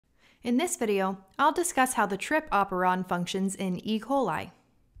In this video, I'll discuss how the tryptophan functions in E. coli.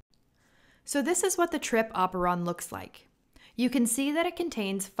 So this is what the tryptophan looks like. You can see that it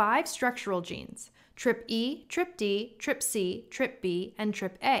contains 5 structural genes: TRPE, TRPD, TRPC, TRPB, and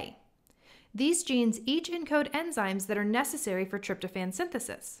TRPA. These genes each encode enzymes that are necessary for tryptophan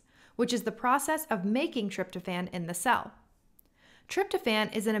synthesis, which is the process of making tryptophan in the cell.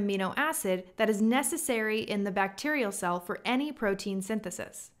 Tryptophan is an amino acid that is necessary in the bacterial cell for any protein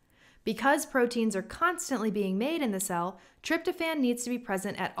synthesis. Because proteins are constantly being made in the cell, tryptophan needs to be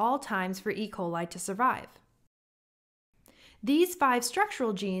present at all times for E. coli to survive. These 5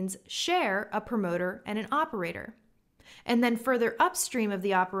 structural genes share a promoter and an operator. And then further upstream of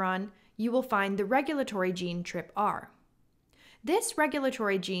the operon, you will find the regulatory gene TRPR. This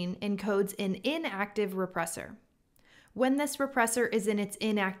regulatory gene encodes an inactive repressor. When this repressor is in its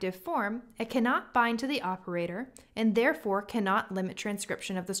inactive form, it cannot bind to the operator and therefore cannot limit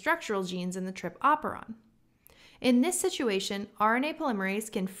transcription of the structural genes in the tryptophan. In this situation, RNA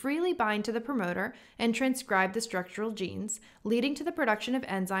polymerase can freely bind to the promoter and transcribe the structural genes, leading to the production of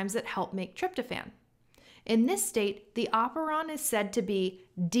enzymes that help make tryptophan. In this state, the operon is said to be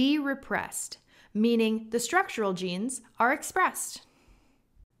de-repressed, meaning the structural genes are expressed.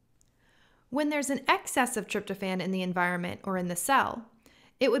 When there's an excess of tryptophan in the environment or in the cell,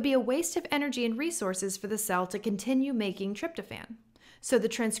 it would be a waste of energy and resources for the cell to continue making tryptophan, so the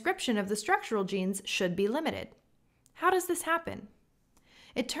transcription of the structural genes should be limited. How does this happen?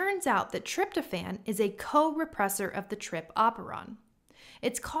 It turns out that tryptophan is a co-repressor of the tryptophan.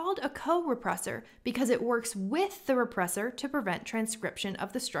 It's called a co-repressor because it works with the repressor to prevent transcription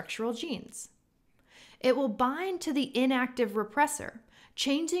of the structural genes. It will bind to the inactive repressor,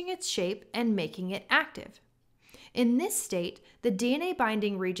 changing its shape and making it active. In this state, the DNA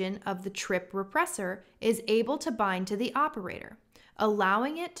binding region of the TRP repressor is able to bind to the operator,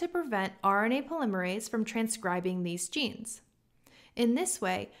 allowing it to prevent RNA polymerase from transcribing these genes. In this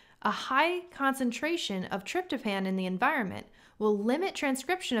way, a high concentration of tryptophan in the environment will limit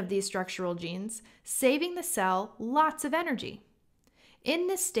transcription of these structural genes, saving the cell lots of energy. In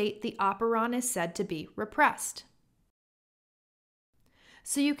this state, the operon is said to be repressed.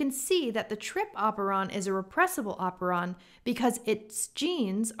 So you can see that the tryptophan is a repressible operon because its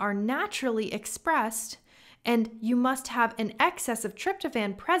genes are naturally expressed, and you must have an excess of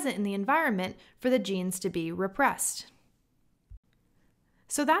tryptophan present in the environment for the genes to be repressed.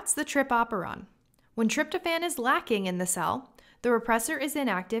 So that's the tryptophan. When tryptophan is lacking in the cell, the repressor is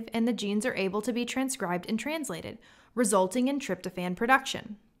inactive and the genes are able to be transcribed and translated, resulting in tryptophan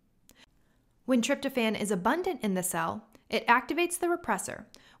production. When tryptophan is abundant in the cell, it activates the repressor,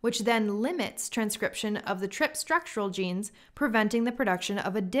 which then limits transcription of the TRP structural genes, preventing the production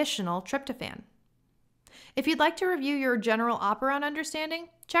of additional tryptophan. If you'd like to review your general operon understanding,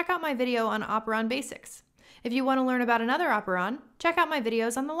 check out my video on operon basics. If you want to learn about another operon, check out my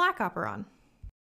videos on the lac operon.